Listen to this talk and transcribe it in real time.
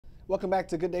Welcome back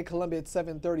to Good Day Columbia at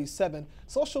 7:37.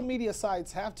 Social media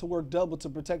sites have to work double to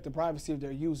protect the privacy of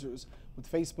their users.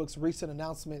 With Facebook's recent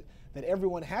announcement that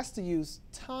everyone has to use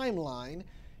Timeline,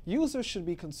 users should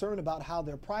be concerned about how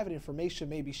their private information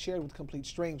may be shared with complete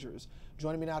strangers.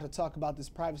 Joining me now to talk about this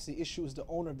privacy issue is the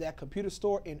owner of that computer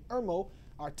store in Irmo,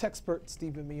 our tech expert,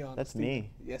 Stephen Mion. That's Stephen.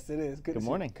 me. Yes, it is. Good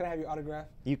morning. Can I have your autograph?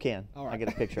 You can. All right. I get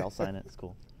a picture. I'll sign it. It's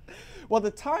cool. Well,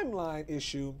 the timeline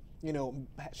issue,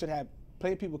 should have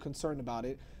plenty of people concerned about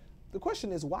it. The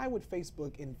question is, why would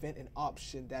Facebook invent an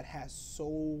option that has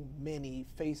so many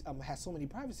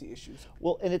privacy issues?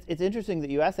 Well, and it's interesting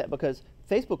that you asked that because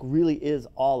Facebook really is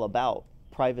all about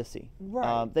privacy.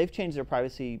 Right. They've changed their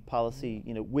privacy policy,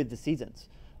 with the seasons.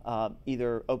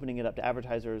 Either opening it up to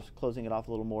advertisers, closing it off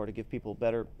a little more to give people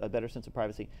a better sense of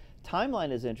privacy.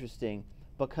 Timeline is interesting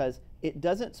because it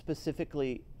doesn't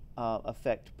specifically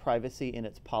affect privacy in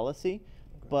its policy,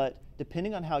 but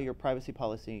depending on how your privacy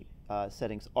policy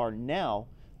settings are now,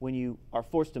 when you are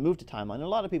forced to move to Timeline, and a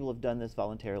lot of people have done this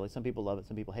voluntarily, some people love it,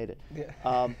 some people hate it,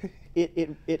 yeah.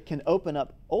 it can open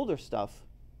up older stuff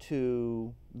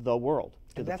to the world,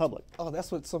 to the public. Oh,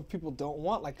 that's what some people don't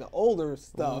want, like the older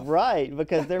stuff. Right,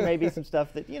 because there may be some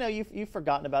stuff that, you've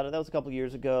forgotten about it. That was a couple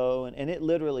years ago, and it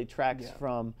literally tracks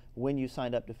from when you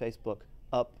signed up to Facebook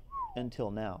up until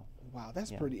now. Wow,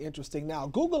 that's pretty interesting. Now,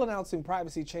 Google announcing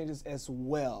privacy changes as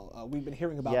well. We've been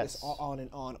hearing about this on and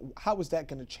on. How is that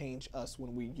going to change us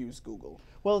when we use Google?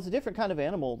 Well, it's a different kind of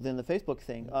animal than the Facebook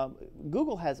thing.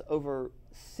 Google has over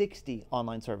 60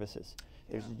 online services.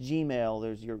 There's Gmail,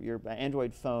 there's your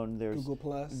Android phone, there's Google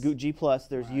Plus, G Plus,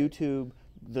 there's YouTube,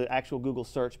 the actual Google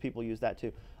search, people use that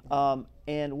too.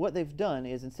 And what they've done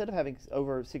is instead of having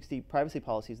over 60 privacy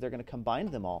policies, they're going to combine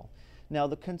them all. Now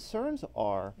the concerns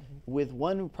are with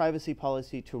one privacy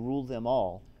policy to rule them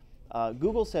all.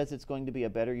 Google says it's going to be a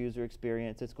better user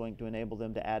experience, it's going to enable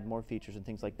them to add more features and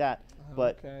things like that.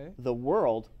 But the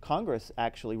world, Congress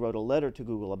actually wrote a letter to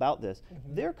Google about this.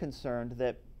 They're concerned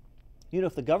that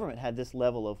if the government had this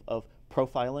level of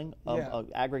profiling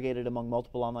aggregated among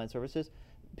multiple online services,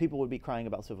 people would be crying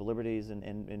about civil liberties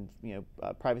and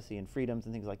privacy and freedoms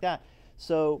and things like that.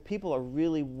 So people are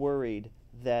really worried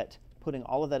that putting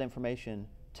all of that information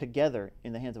together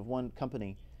in the hands of one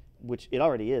company, which it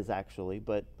already is actually,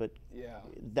 but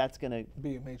that's going to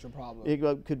be a major problem.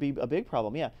 It could be a big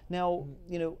problem. Yeah. Now,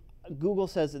 Google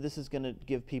says that this is going to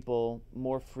give people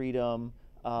more freedom.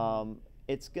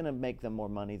 It's going to make them more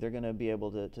money. They're going to be able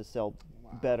to sell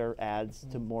better ads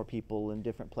to more people in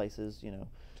different places.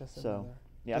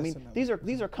 Yeah, I mean, these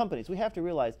are companies. We have to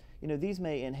realize, these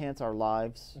may enhance our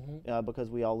lives because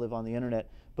we all live on the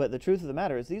internet. But the truth of the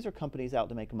matter is, these are companies out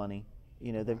to make money.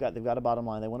 They've got a bottom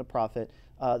line. They want to profit.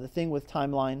 The thing with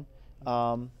Timeline,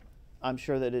 I'm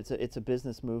sure that it's a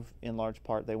business move in large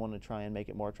part. They want to try and make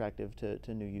it more attractive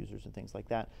to new users and things like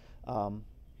that.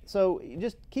 So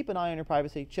just keep an eye on your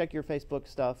privacy. Check your Facebook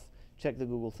stuff. Check the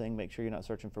Google thing. Make sure you're not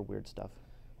searching for weird stuff.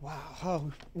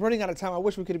 Wow, running out of time. I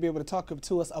wish we could be able to talk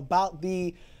to us about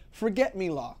the Forget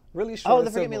Me Law. Really short. Oh, the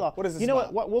Forget Me Law. What is this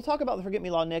about? What? We'll talk about the Forget Me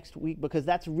Law next week because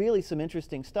that's really some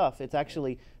interesting stuff. It's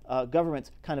actually governments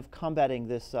kind of combating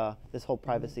this this whole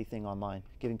privacy thing online,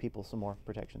 giving people some more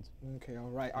protections. Okay,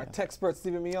 all right. Our tech expert,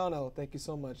 Stephen Mion, thank you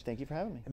so much. Thank you for having me.